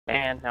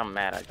And now I'm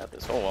mad I got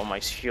this. Oh, well, my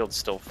shield's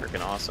still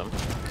freaking awesome.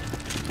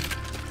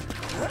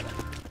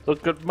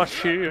 Look at my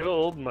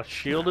shield. My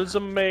shield is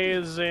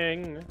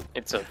amazing.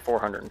 It's a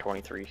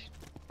 423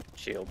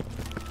 shield.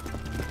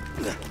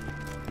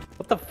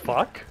 What the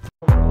fuck?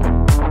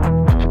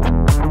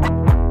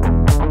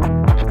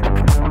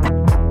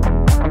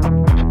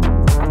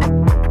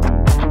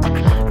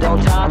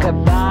 Don't talk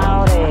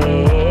about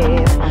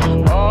it.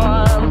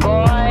 Oh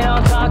boy,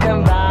 don't talk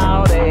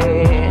about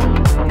it.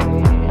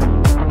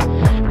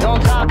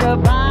 Don't talk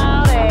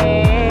about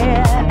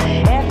it.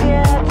 If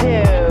you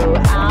do,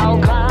 I'll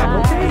cry.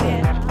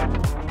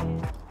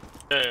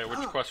 Hey, which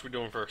quest are we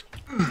doing first?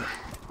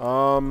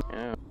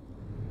 Yeah.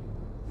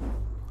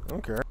 I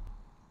don't care.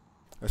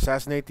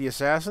 Assassinate the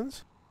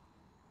assassins?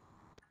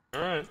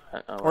 Alright.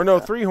 Or no,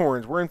 Three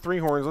Horns. We're in Three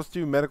Horns. Let's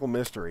do medical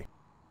mystery.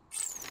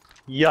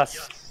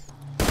 Yes.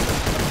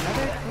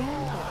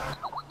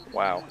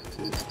 Wow.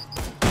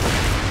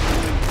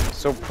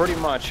 So pretty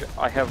much,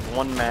 I have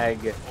one mag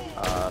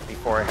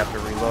before I have to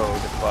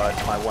reload, but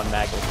my one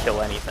mag will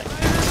kill anything.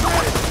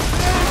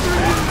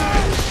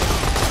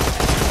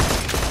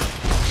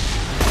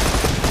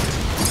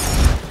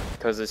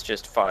 Because it's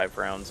just 5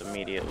 rounds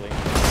immediately.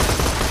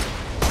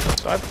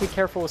 So I have to be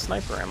careful with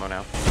sniper ammo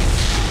now.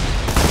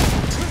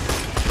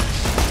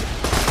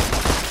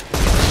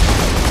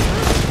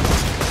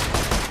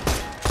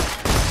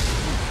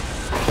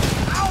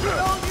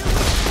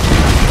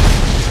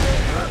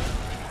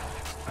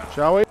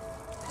 Shall we?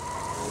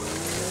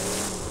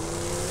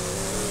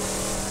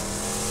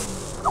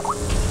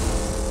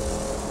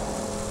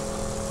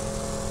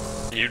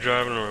 You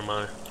driving or am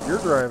I? You're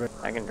driving.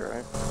 I can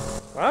drive.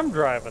 I'm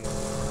driving.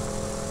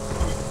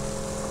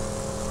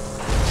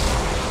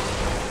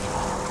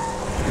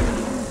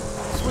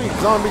 Sweet,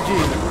 zombie G.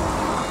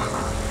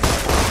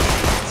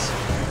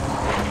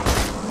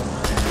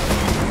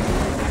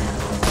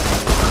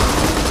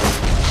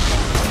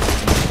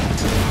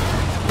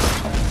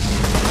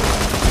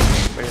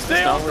 Is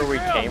this not where we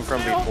came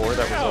from before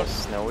that was all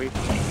snowy?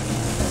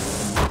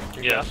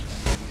 Yes.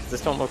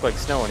 This don't look like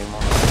snow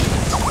anymore.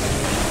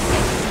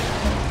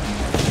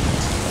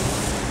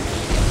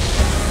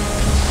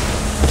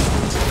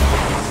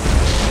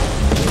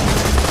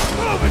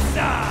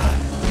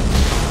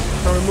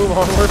 Shall we move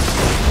onward?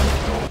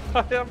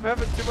 I'm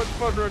having too much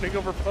fun running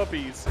over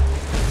puppies.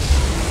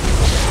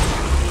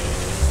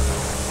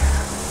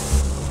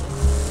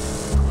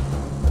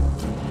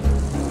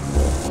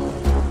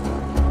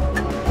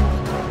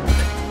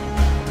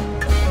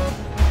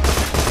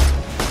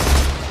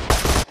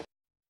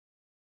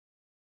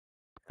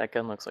 That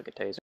gun looks like a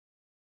taser.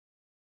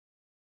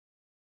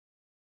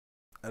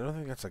 I don't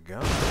think that's a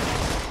gun.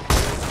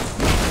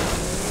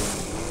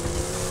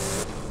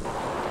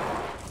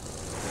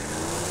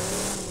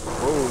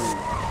 Whoa.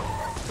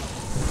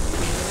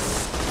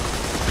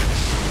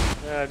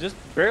 Yeah, just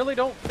barely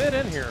don't fit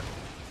in here.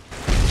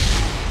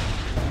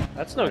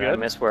 That's no Did I good.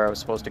 miss where I was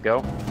supposed to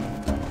go?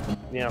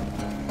 Yeah.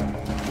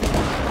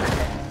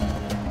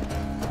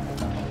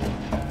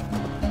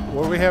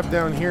 What do we have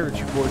down here that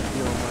you boys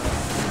feel on?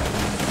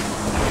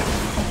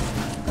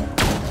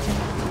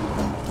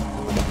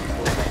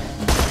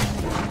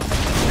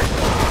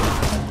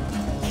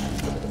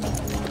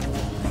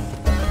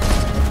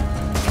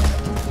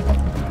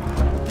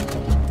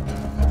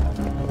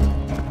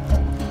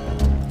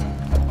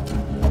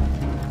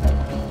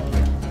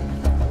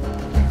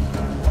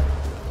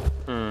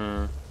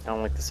 I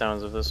don't like the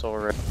sounds of this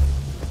already.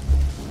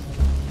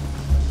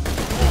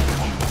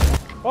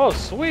 Oh,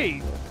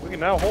 sweet! We can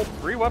now hold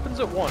 3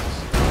 weapons at once.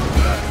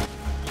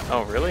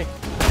 Oh, really?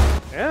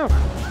 Yeah.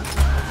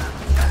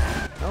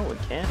 No, we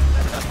can't.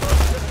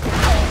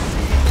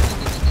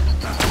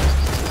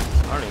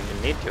 I don't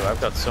even need to.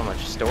 I've got so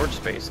much storage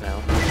space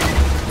now.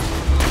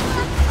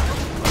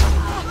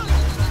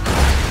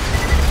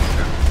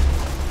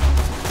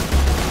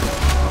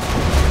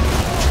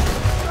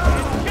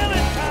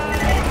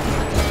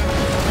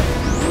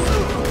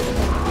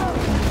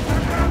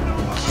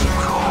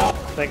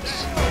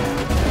 Thanks.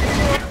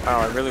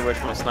 Wow, I really wish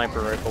my sniper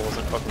rifle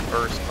wasn't fucking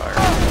burst fire.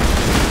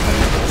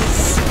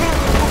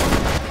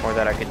 Or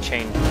that I could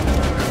change.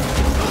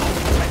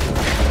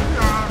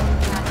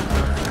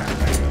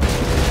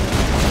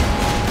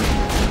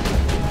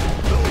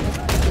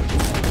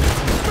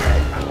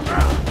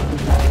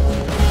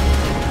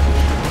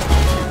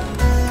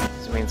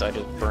 This means I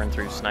just burn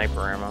through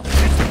sniper ammo.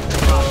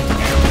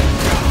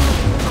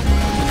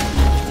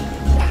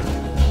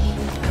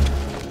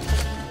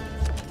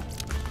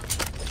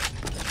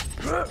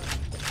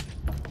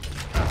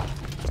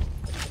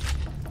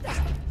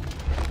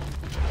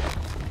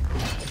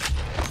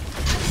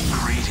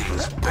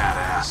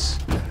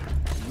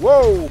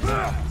 Whoa!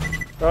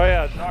 Oh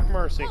yeah, Doc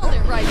Mercy. Hold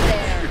it right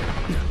there.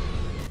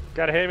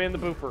 Gotta hit him in the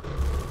booper.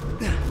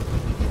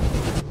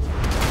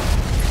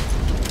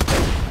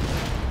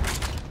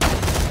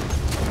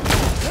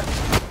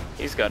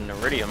 He's got an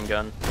iridium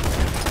gun.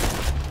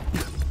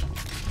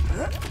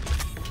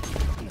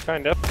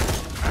 Kind of.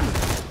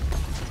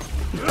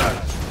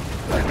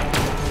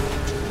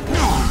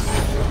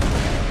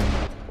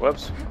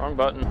 Whoops, wrong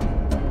button.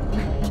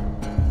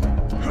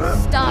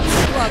 Stop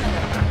struggling.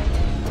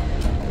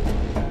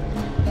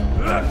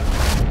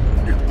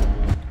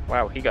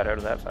 Wow, he got out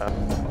of that fast.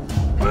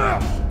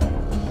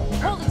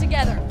 Hold it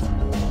together.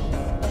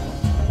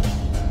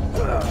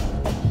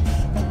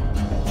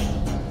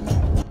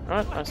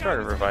 I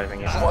started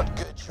reviving it. What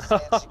good you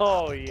fancy?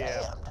 Oh,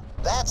 yeah. Damned.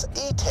 That's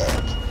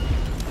E-Tech.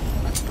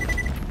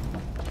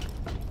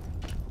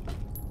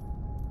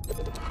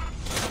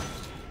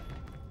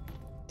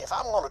 If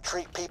I'm going to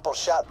treat people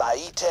shot by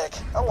E-Tech,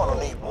 I'm going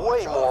to need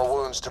way more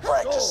wounds to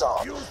practice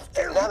on.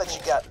 And now that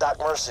you got Doc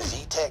Mercer's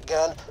E-Tech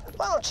gun,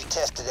 why don't you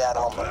test it out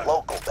on the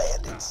local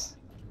bandits?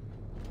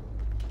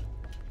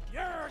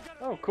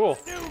 Oh, cool.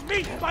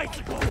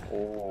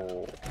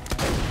 Oh.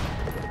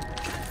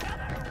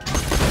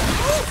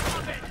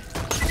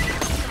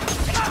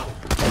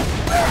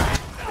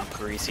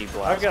 Greasy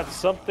blast. I've got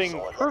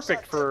something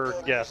perfect for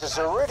This Geth. is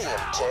Iridium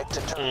tech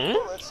to turn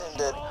bullets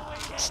into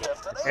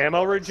stuff that ain't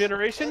Ammo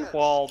regeneration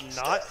while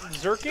not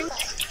zerking?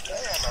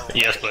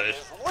 Yes, please.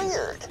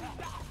 weird.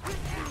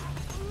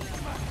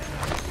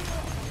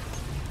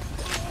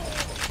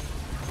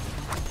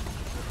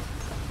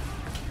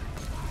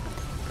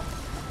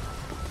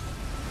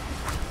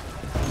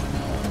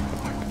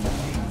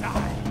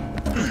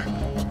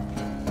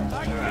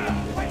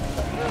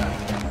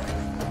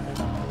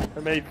 I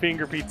made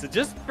finger pizza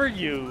just for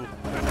you.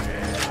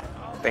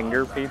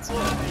 Finger pizza?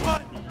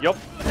 Yup.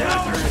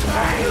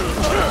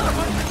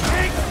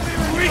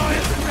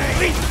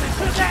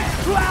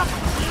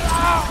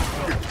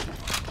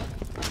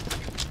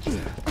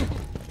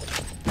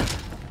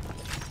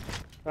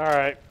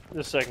 Alright,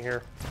 just a second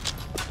here.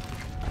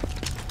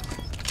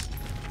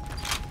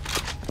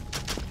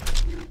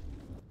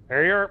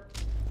 There you are.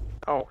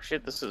 Oh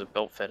shit, this is a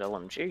built-fit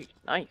LMG.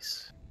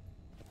 Nice.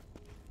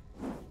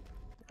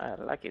 I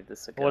like it.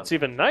 This is a gun. What's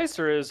even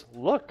nicer is,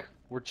 look,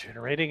 we're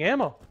generating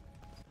ammo.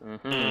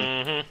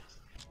 Mm-hmm.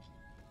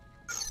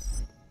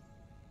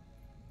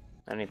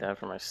 I need that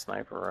for my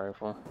sniper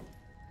rifle.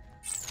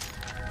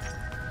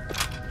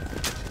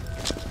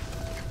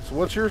 So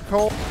what's yours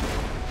called?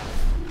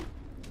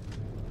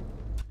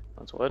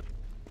 That's what?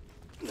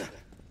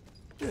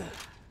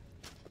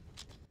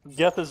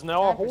 Geth is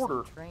now a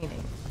hoarder.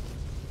 Training.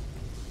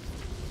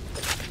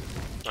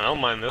 I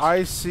don't mind this.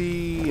 I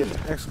see an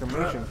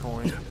exclamation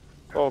point.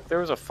 Oh, there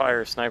was a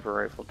fire sniper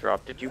rifle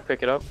drop. Did you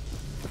pick it up?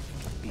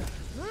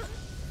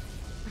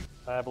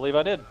 I believe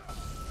I did.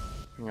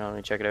 Hang on, let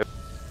me check it out.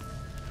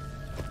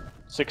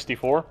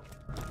 64.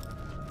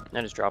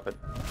 Then just drop it.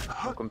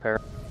 We'll compare.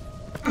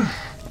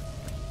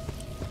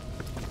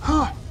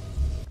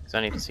 Because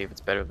I need to see if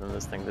it's better than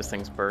this thing. This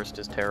thing's burst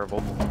is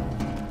terrible.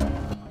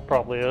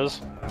 Probably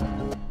is.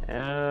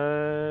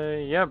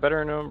 Yeah,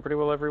 better in pretty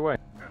well every way.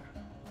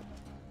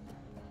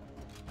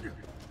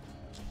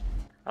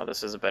 Oh,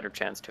 this is a better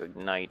chance to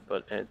ignite,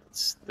 but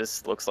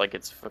this looks like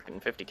it's fucking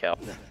 50 cal.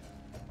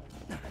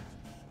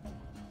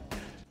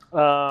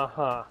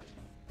 Uh-huh.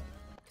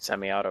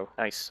 Semi-auto,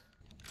 nice.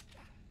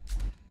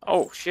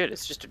 Oh shit,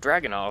 it's just a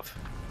Dragunov.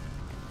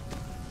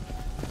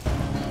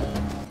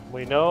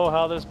 We know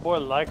how this boy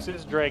likes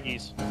his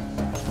draggies.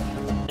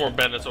 More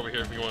bandits over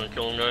here if you want to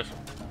kill them, guys.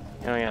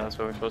 Oh yeah, that's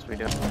what we're supposed to be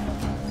doing.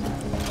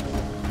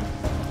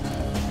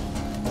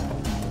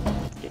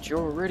 Get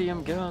your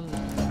iridium gun.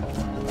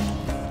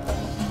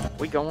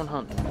 We going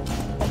hunting.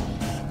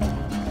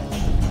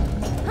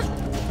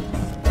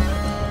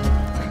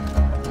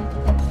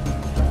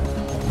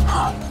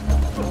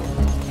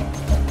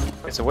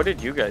 Okay, so what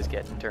did you guys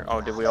get in turn?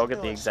 Oh, did we all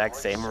get the exact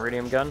same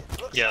iridium gun?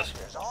 Yes.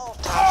 There's all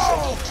types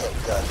of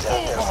E-Tech guns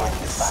out there for you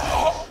to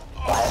find.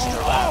 Blaster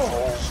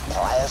rifles,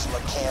 plasma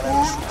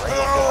cannons,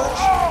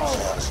 railguns.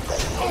 Sounds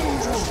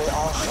dangerously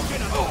awesome.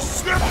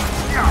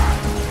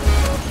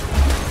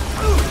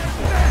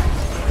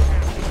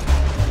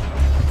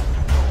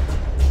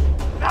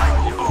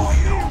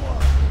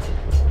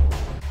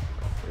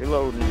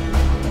 Reloading.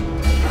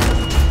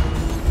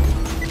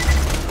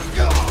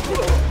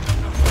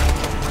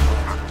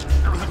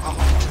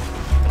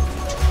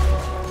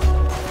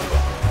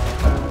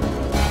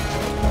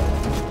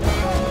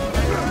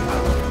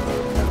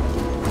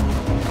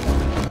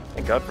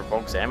 Thank God for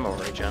Bulk's ammo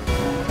regen.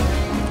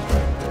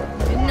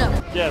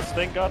 Enough. Yes,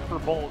 thank God for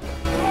Bulk.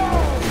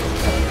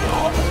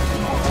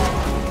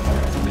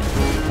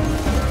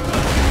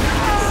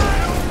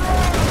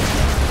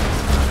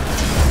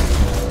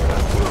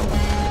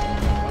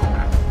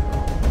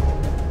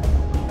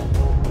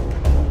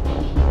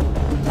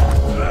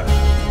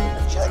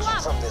 Judging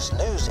from this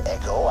news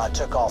echo, I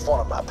took off one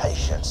of my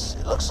patients.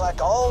 It looks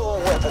like all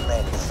the weapon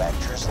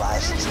manufacturers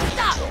licensed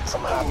E-Tech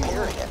from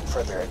Hyperion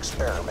for their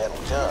experimental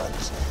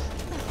guns.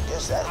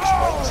 Guess that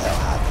explains how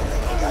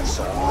Hyperion got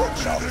so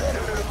rich off that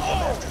iridium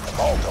after the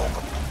vault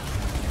opened.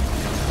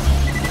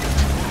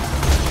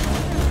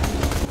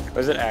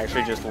 Was it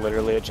actually just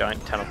literally a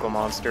giant tentacle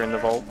monster in the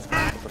vault?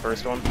 The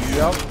first one?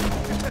 Yep.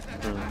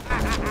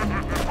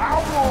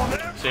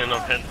 See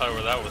enough hentai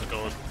where that was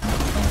going.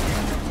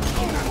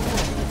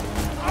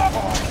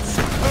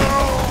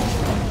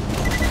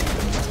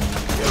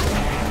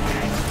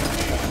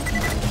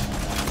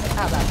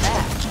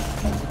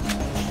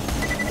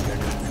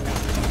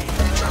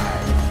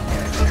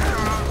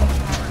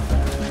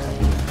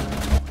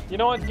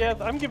 know what, Geth?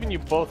 I'm giving you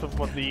both of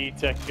the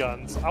E-Tech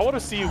guns. I want to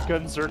see you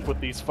gun zerk with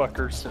these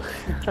fuckers.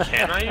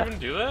 Can I even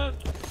do that?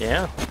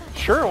 Yeah.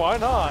 Sure, why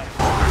not?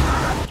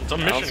 It's a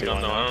mission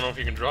gun, though. I don't know if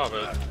you can drop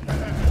it.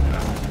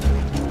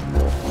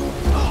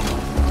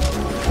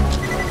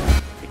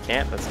 If you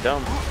can't, that's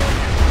dumb.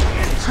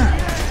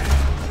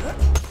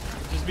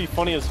 It'd just be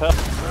funny as hell.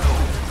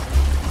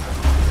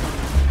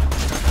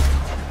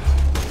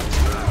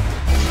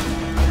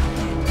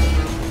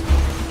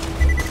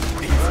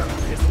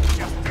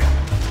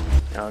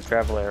 No,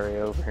 travel area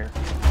over here.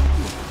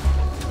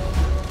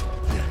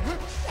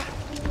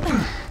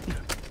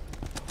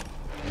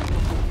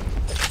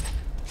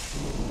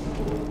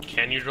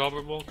 Can you drop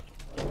it, Bulk?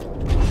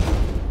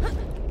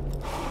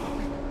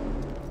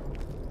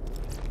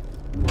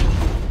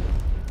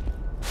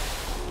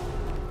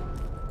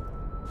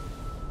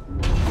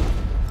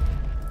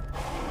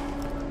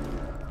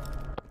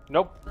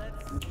 Nope.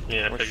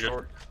 Yeah, I We're figured.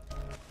 short.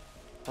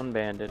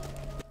 Unbanded.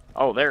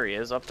 Oh, there he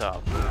is, up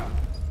top.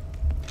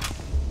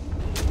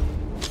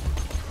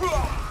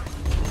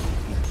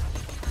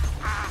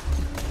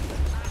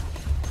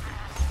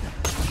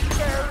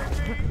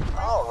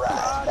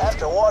 Alright,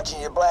 after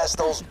watching you blast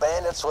those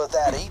bandits with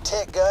that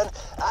E-Tech gun,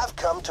 I've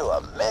come to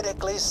a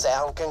medically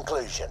sound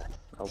conclusion.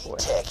 Oh boy.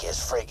 E-Tech is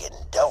friggin'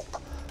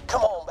 dope.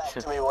 Come on back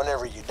to me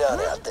whenever you're done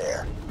out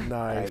there. I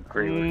Nice.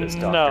 agree with this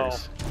No.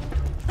 doctors.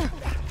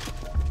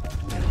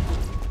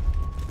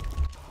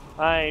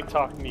 I ain't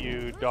talking to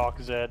you, Doc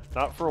Zed.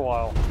 Not for a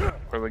while.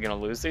 Are we gonna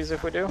lose these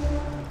if we do?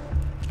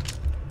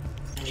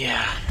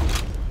 Yeah.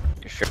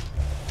 You sure?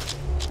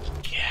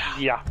 Yeah.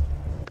 Yeah.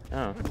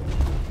 Oh.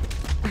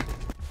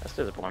 That's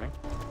disappointing.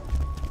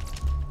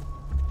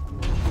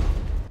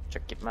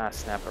 Check it, my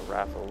snapper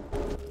rifle.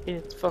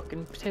 It's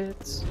fucking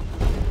tits.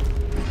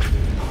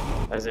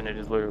 As in, it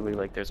is literally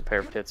like there's a pair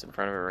of tits in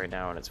front of it right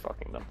now and it's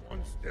fucking them.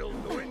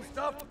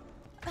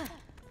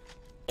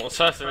 Well,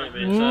 assassinate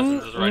the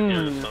assassins is right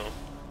here, so.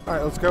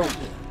 Alright, let's go.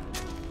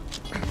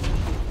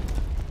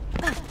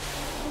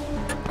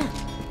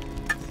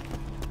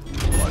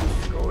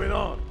 What's going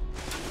on?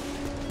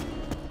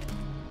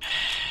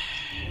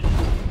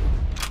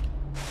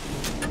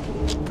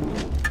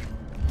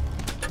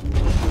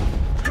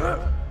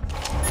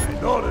 I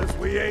notice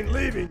we ain't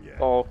leaving yet.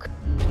 Bulk.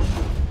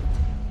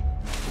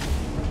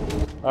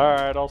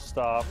 Alright, I'll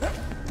stop.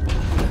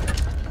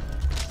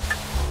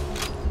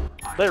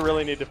 They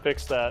really need to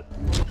fix that.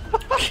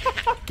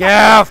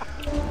 Gav!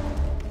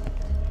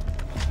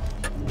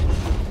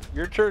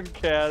 Your turn,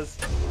 Kaz.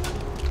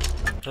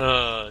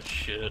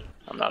 Shit.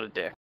 I'm not a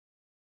dick.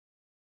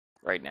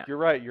 Right now. You're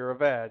right, you're a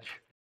vag.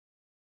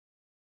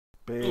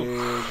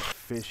 Big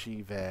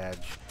fishy vag.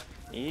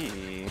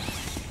 Eee.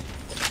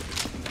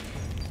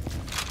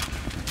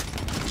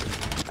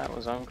 That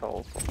was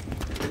uncalled for.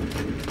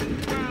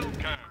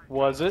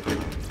 Was it?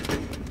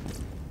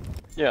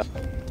 Yeah.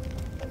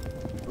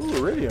 Ooh,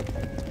 iridium.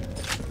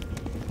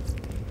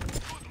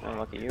 Oh,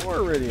 look at you. More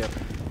iridium.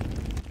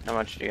 How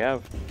much do you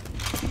have?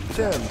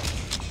 10.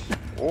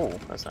 Oh,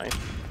 that's nice.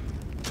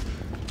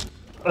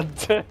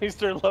 He's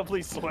their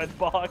lovely sweat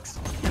box.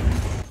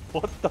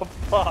 What the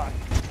fuck?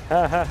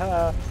 Ha ha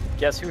ha.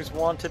 Guess who's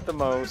wanted the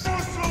most?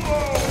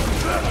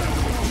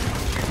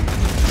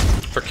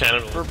 For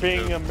Canada. For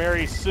being a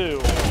Mary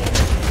Sue.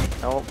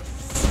 Nope.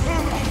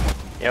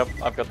 Yep,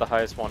 I've got the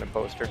highest wanted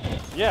poster.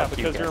 Yeah, Fuck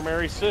you, because you're a guys.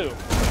 Mary Sue.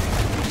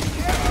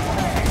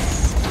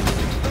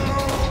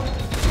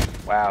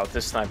 Wow,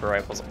 this sniper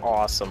rifle's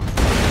awesome.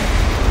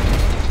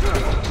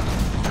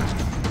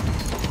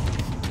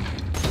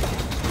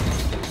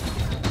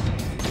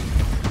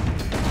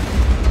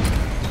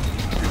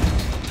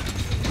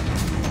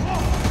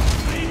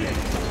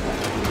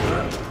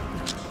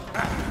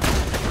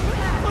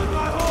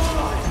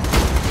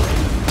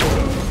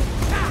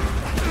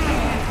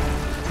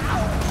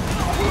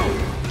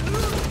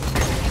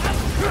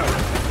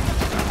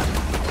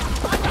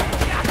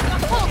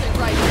 Hold it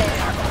right there.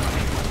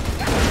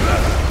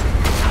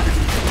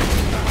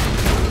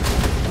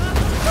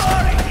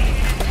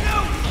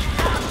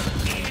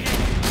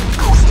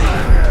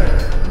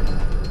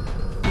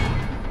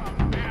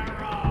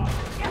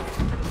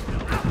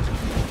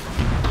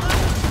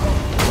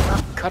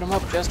 Cut him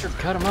up, Jester,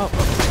 cut him up.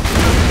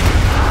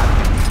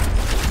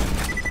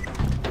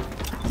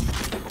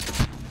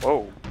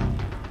 Whoa.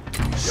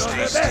 You're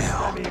the best,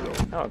 amigo.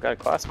 Oh, I got a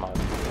class mod.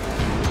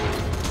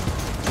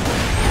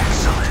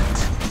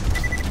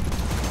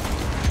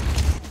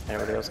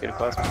 Anybody else get a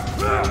class mod?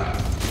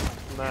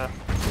 Nah.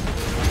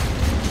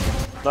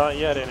 Not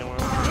yet, anyway.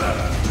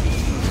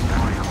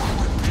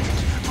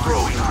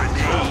 Throwing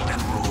grenade.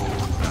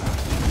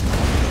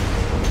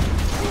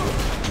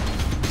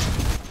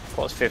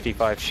 Plus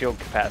 55 shield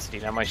capacity.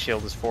 Now my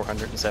shield is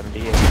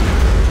 478.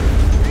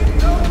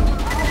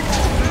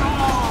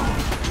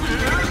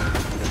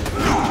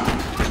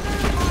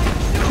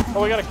 Oh,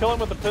 we gotta kill him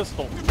with a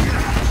pistol.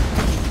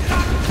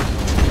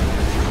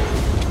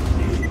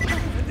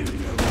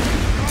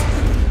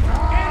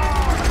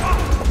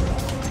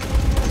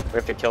 We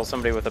have to kill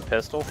somebody with a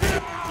pistol?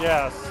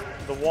 Yes,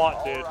 the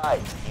want, dude.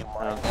 Alright, you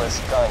mindless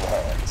gun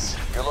heads.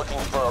 You're looking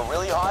for a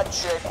really hot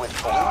chick with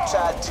blue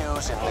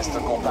tattoos and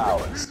mystical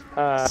powers.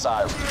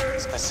 Siren,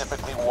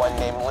 specifically one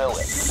named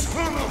Lilith.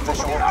 The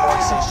official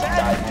reports say she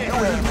died in New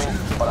Haven,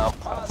 but I'm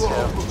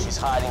positive she's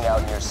hiding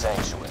out near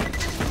Sanctuary.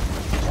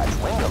 Catch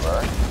wind of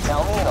her,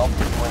 tell me and I'll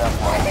give you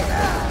enough money to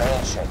build a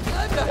mansion.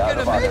 Get out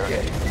of other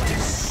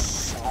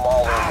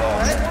smaller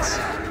mansions.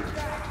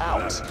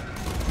 Out.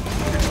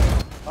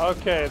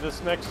 Okay,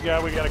 this next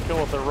guy we gotta kill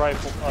with a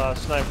rifle,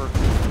 sniper.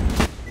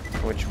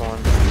 Which one?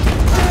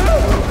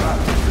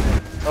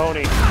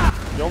 Oni.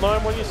 You'll know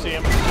him when you see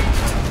him.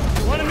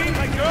 Wanna meet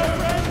my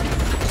girlfriend?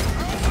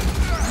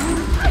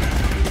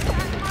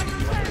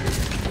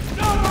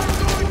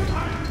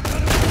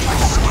 My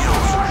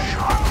skills are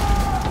sharp.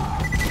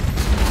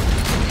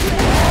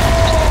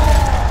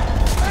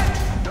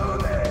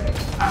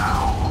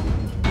 Ow.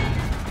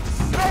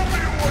 Show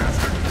me what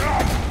you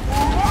got.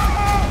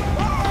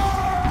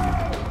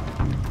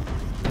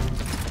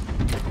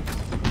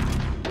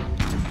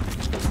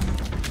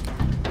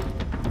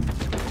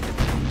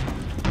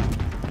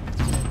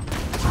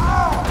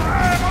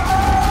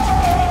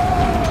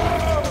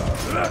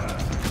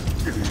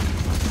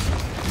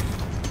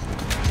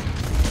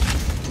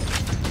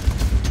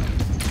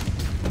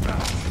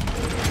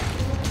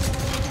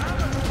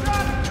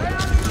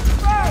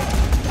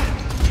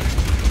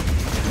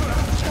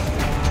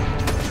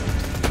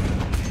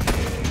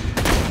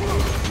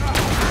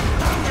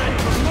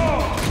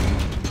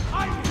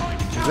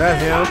 Is that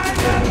him?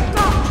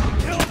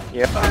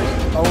 Yep.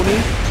 Oni?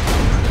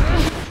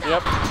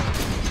 Yep.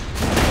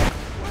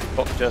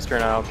 Bulkzerker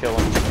and I'll kill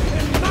him.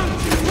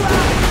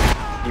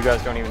 You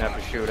guys don't even have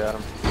to shoot at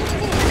him.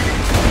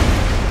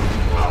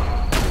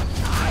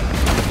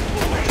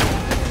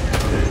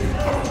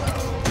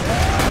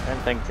 I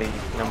didn't think the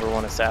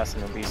 #1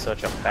 assassin would be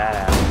such a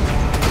badass.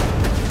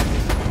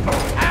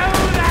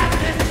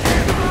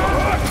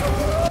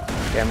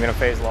 Okay, I'm gonna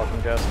phase lock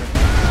him, Jester.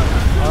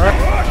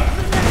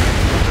 Alright.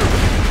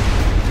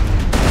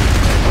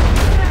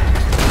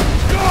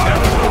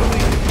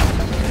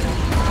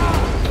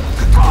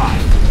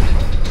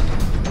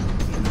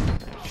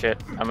 Shit,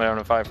 I'm down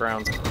to 5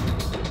 rounds.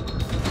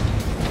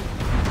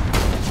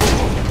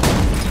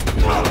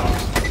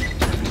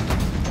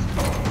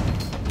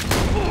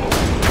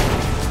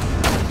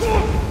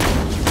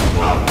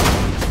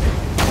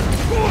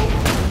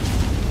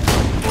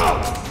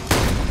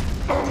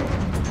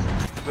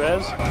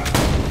 Vez?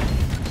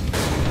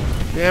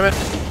 Damn it.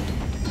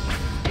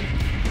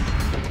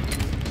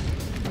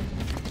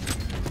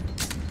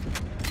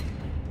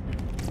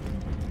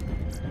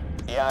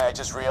 Yeah, I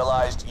just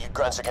realized you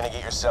grunts are gonna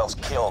get yourselves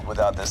killed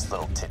without this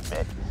little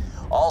tidbit.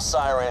 All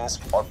sirens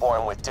are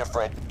born with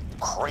different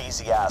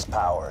crazy-ass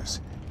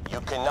powers. You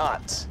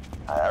cannot,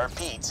 I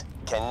repeat,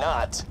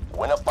 cannot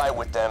win a fight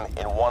with them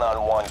in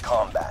one-on-one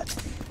combat.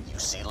 You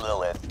see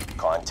Lilith,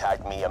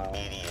 contact me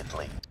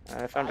immediately.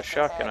 I found a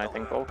shotgun, I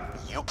think, Bulk.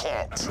 You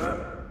can't.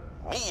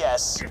 Me,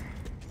 yes.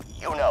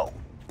 You know.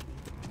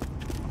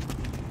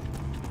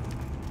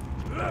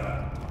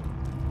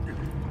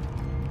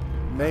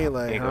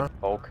 Melee, There you huh? go,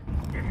 Bulk.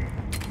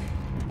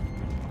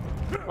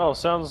 Oh,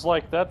 sounds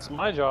like that's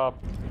my job.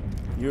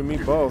 You and me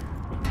both.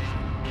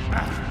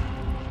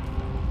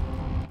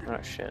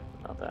 Oh shit,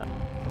 not that.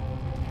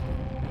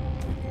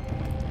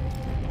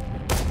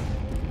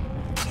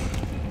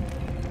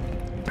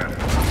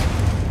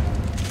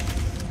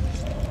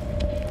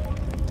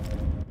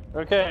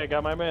 Okay, I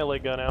got my melee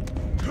gun out.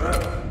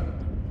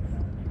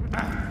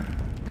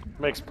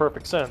 Makes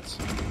perfect sense.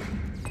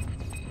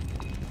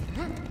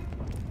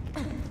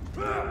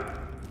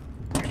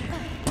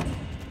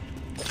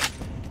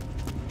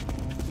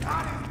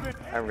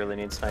 I really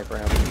need sniper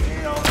ammo.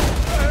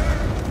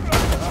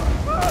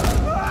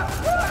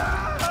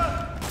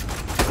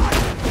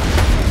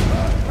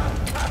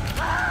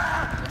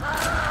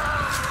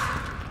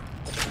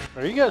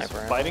 Are you guys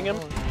Sniper fighting him?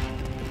 ammo.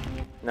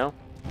 No?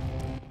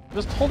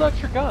 Just hold out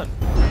your gun.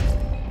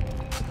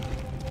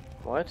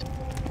 What?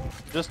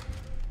 Just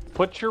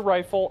put your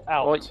rifle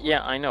out. Well,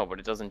 yeah, I know, but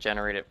it doesn't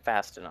generate it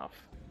fast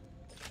enough.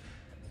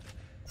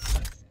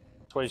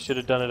 That's why you should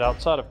have done it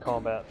outside of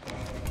combat.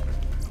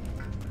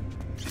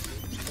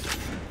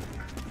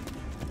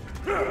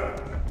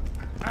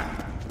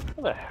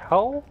 What the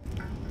hell?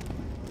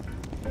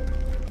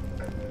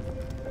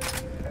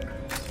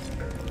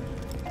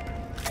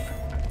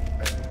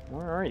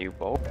 Where are you,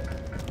 Bo?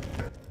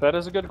 That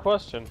is a good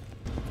question.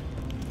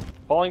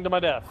 Falling to my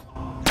death.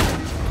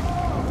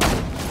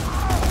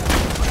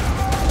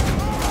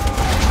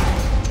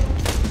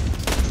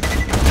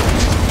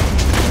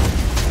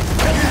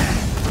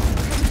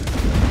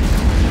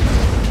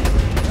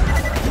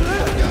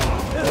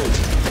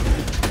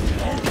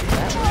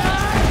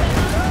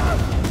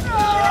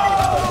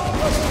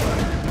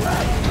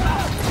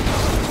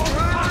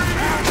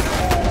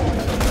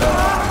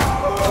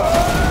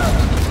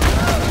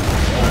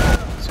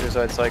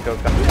 Suicide Psycho.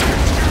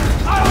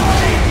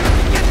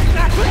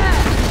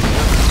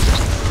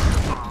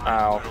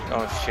 Ow.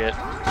 Oh shit.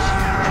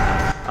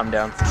 I'm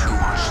down. Too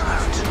much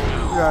left to do.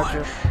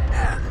 Gotcha.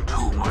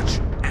 much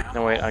ammo.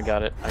 No, wait, I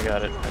got it. I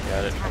got it. I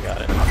got it. I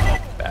got it.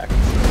 Back.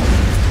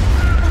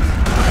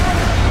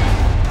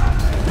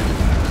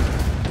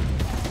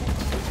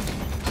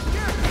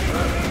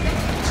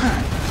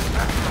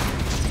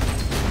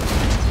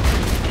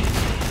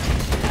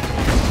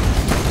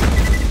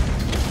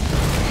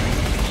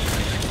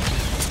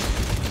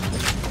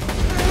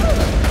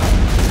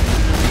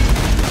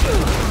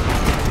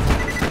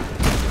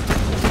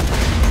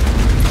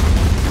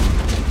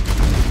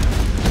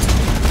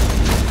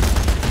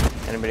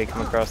 Anybody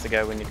come across the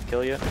guy we need to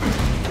kill yet?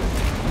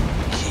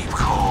 Keep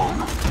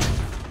calm.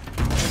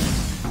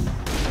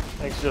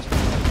 Thanks, just.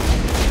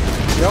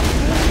 Yep.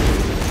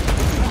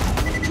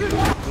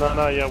 No,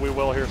 not yet. We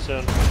will here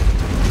soon.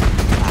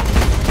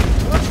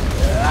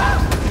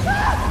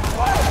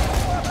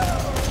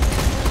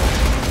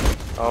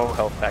 Oh,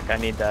 health pack. I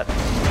need that.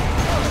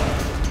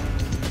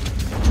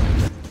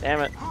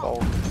 Damn it. Oh.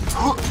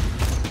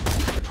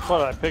 What,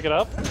 did I pick it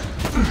up?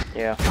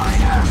 Yeah. I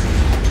have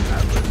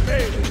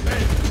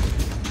it.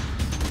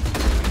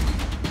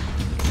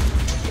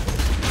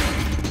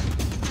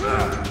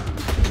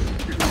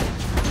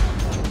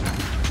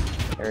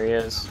 There he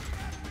is.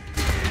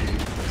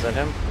 Is that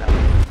him? No.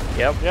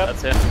 Yep,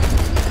 that's him.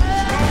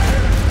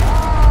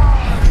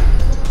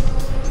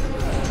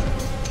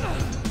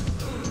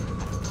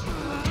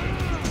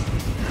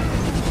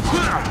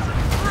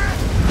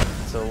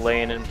 So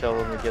laying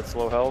until he gets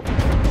low health.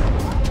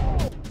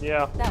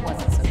 Yeah. That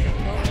wasn't so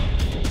difficult.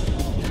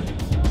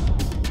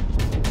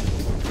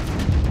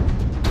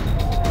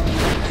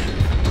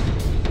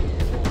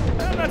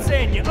 I'm not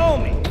saying you owe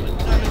me,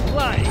 but I'm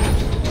implying.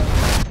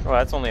 Oh,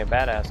 that's only a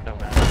badass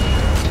nomad.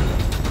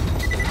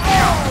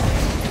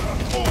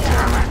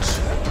 Damn it.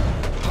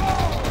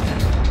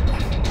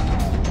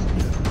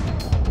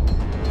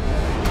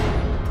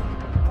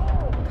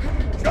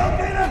 Jump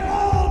in a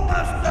hole,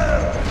 Buster!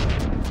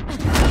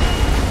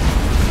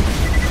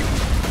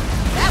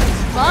 That was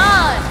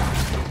fun!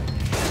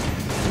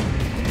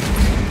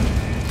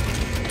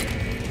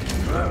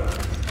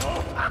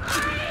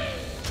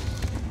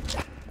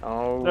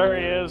 Oh. There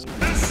he is.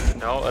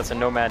 No, that's a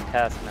nomad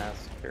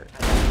taskmaster.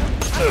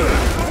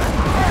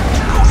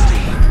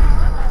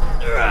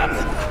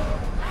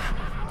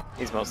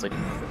 He's mostly.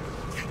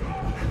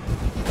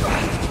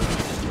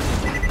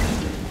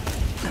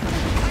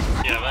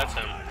 Yeah, that's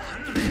him.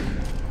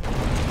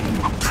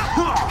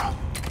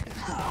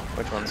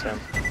 Which one's him?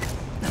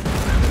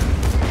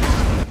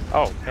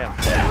 Oh, him.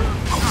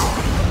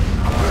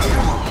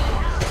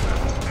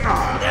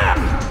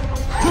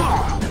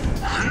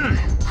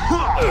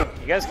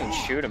 You guys can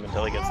shoot him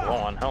until he gets low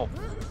on health.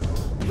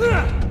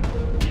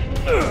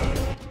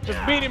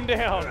 Just beat him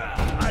down.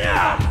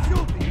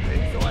 Shoot me,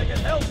 so I can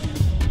help you.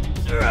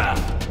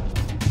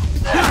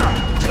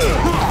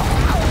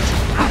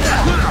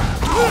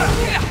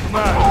 Come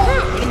on,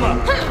 put him up.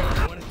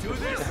 You wanna do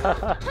this?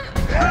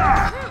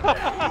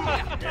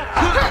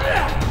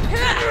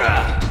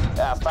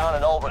 I found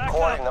an old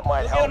recording that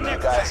might help you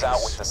guys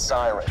out with the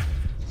siren.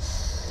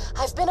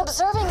 I've been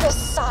observing this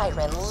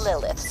siren,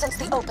 Lilith, since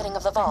the opening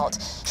of the vault.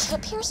 She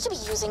appears to be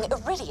using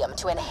iridium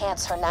to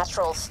enhance her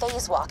natural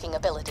phase-walking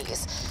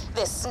abilities.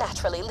 This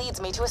naturally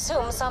leads me to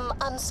assume some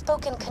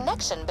unspoken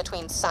connection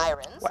between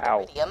sirens,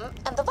 iridium,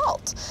 and the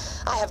vault.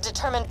 I have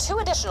determined two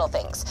additional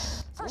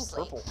things.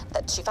 Firstly,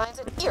 that she finds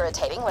it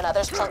irritating when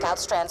others pluck out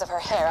strands of her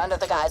hair under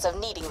the guise of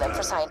needing them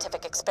for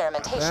scientific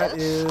experimentation. That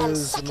is and a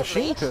secondly,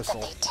 machine that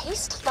pistol. they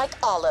taste like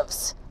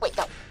olives. Wait,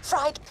 no,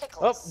 fried Oh,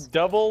 pickles.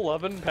 double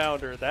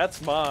 11-pounder.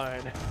 That's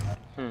mine.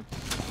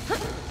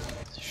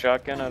 It's a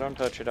shotgun, I don't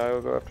touch it. I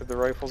will go after the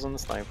rifles and the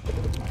sniper.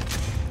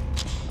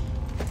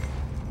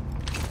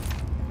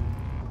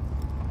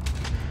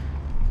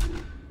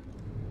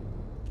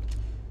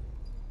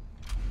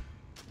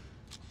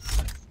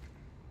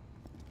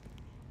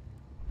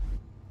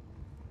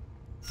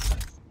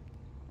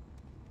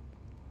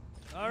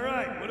 All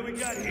right, what do we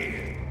got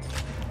here?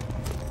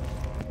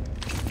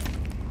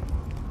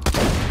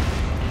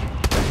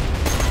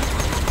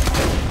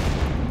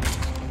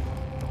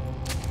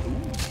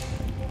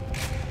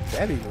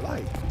 Daddy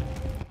light.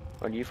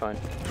 What do you find?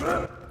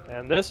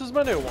 And this is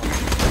my new one.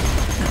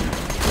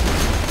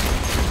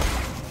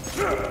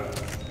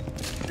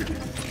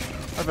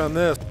 I found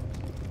this.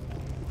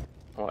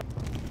 What?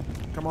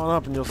 Come on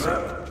up and you'll see.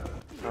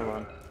 Hold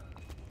on.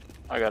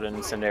 I got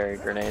incendiary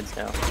grenades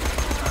now.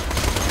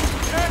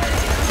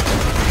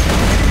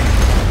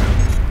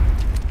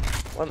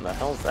 What in the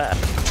hell is that?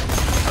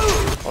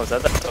 Oh, is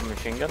that the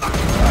machine gun?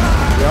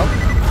 Yep.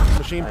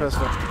 Machine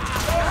pistol.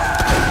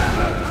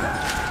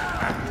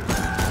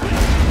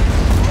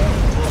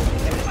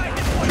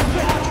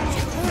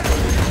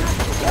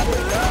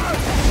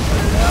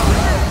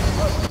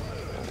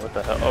 What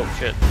the hell? Oh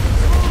shit.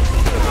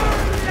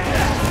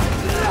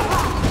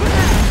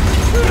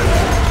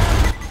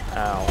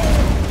 Ow.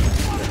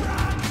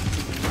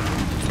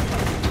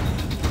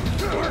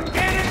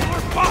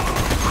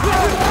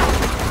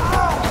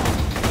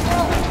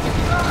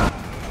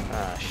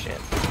 Ah,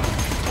 shit.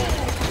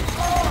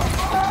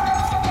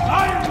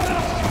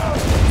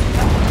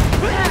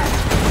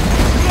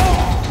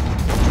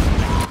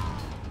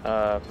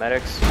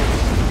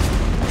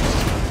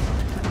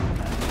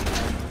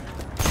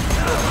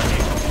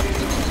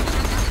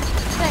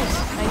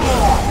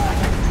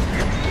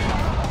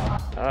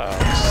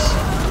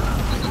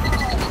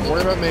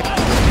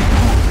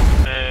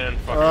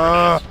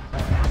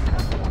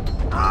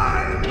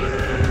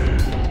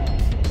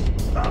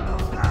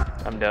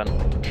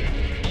 shotgun.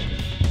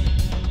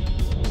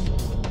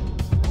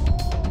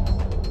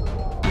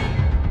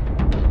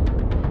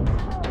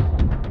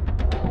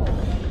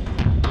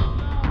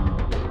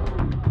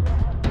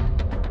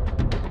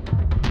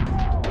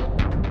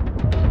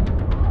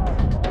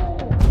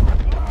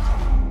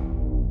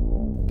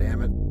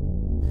 Damn it.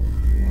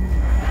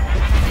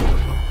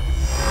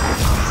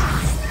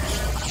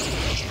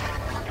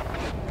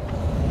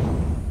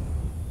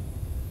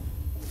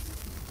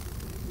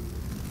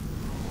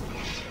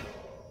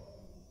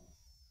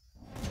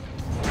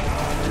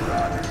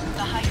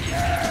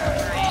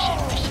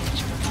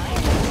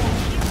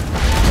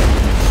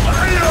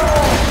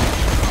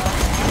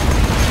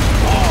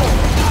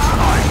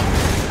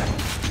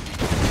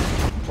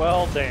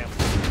 Well, damn.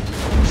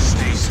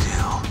 Stay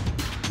still.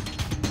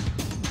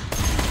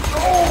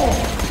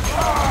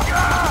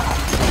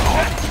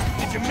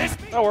 Did you miss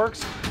me? That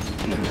works.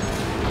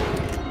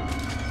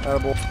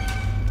 Edible.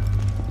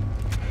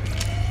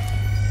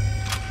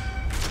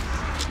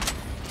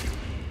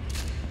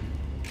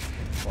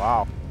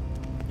 Wow.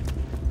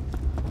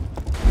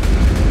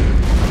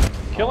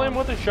 Kill him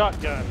with a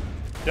shotgun.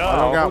 Duh. I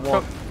don't got Who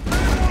one.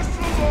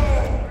 took-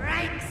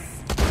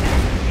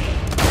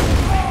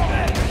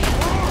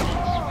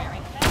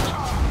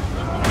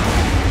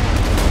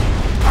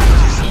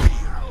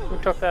 Who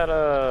took that,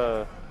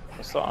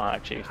 assault? Oh,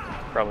 actually,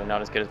 probably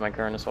not as good as my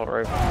current assault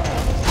rifle.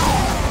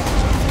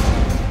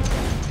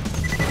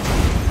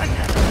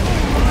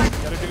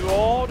 Gotta do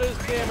all this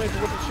damage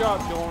with the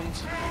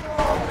shotguns.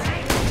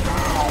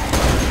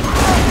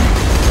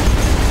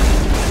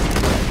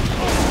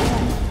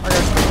 I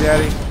got you,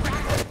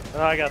 Daddy.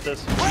 I got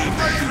this.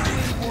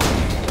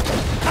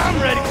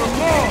 I'm ready for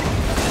more.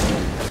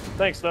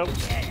 Thanks, though.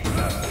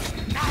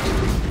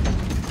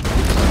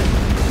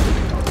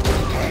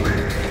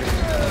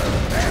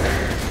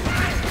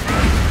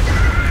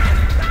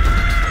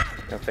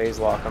 Gonna phase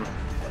lock him.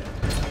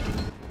 As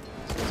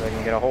soon as I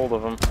can get a hold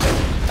of him.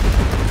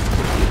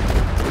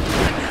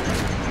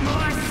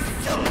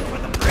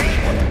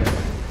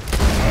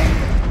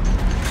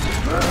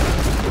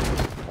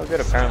 Oh good,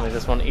 apparently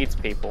this one eats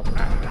people.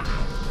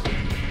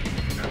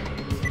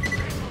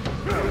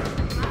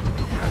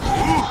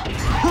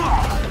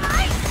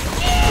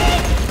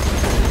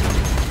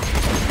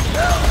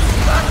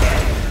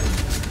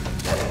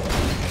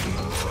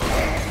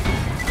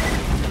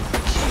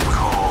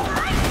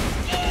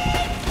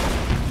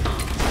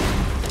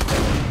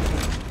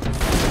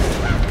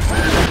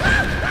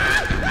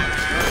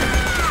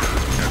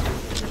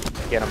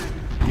 Get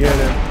him. Get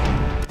him.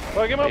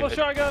 Well, give him up with a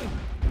shotgun.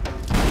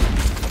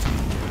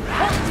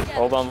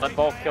 Hold on, let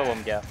Bulk kill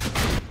him, yeah.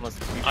 Unless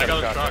you I got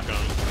a shotgun. shotgun.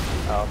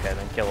 Oh, okay,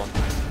 then kill him.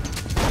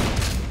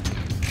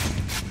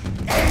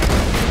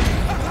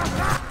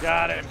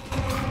 Got him.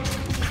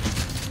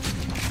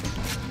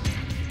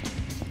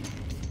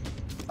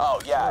 Oh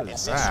yeah, What and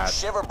is since that?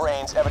 you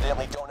shiverbrains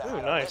evidently don't know how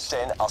to nice.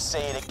 listen, I'll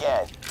say it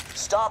again.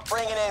 Stop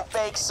bringing in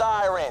fake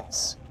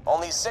sirens.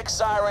 Only 6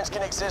 sirens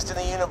can exist in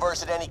the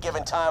universe at any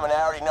given time, and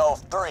I already know of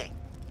 3.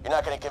 You're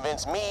not going to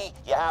convince me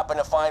you happen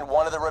to find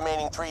one of the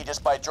remaining 3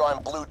 just by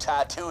drawing blue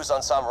tattoos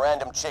on some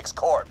random chick's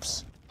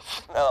corpse.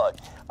 No,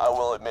 I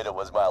will admit it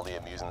was mildly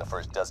amusing the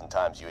first dozen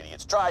times you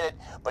idiots tried it,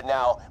 but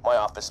now my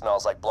office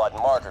smells like blood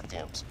and marker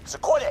fumes. So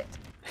quit it!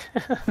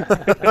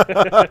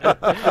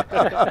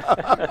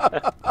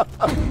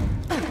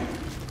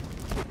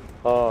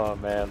 Oh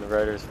man, the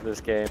writers for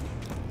this game.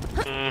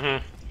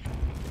 Mm-hmm.